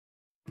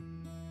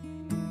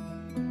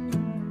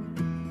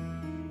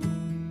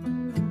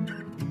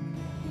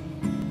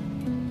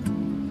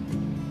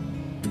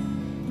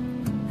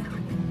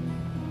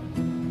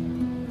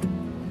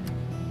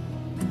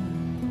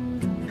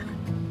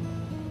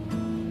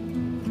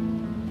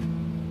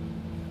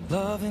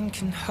Loving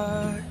can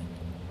hurt.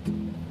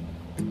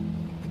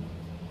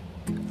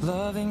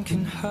 Loving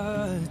can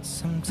hurt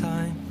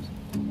sometimes,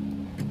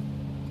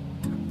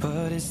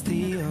 but it's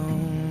the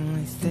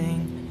only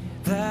thing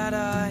that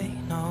I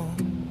know.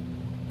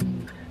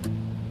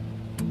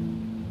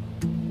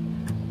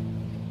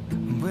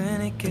 When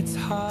it gets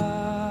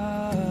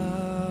hard,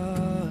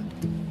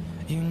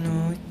 you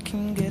know it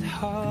can get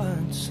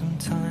hard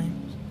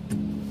sometimes.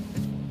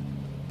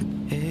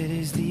 It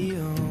is the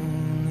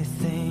only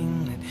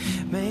thing that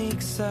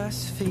makes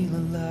us feel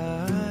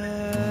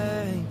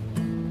alive.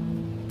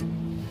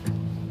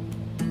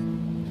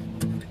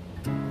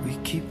 We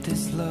keep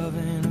this love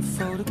in a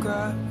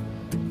photograph.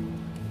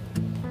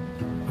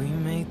 We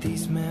make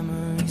these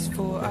memories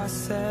for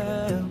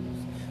ourselves,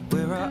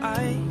 where our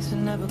eyes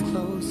are never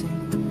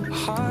closing, our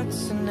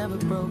hearts are never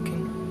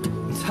broken,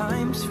 and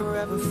time's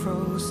forever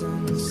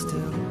frozen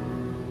still.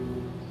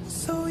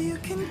 So you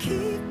can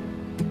keep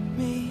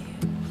me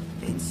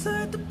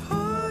inside the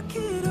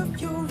pocket of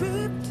your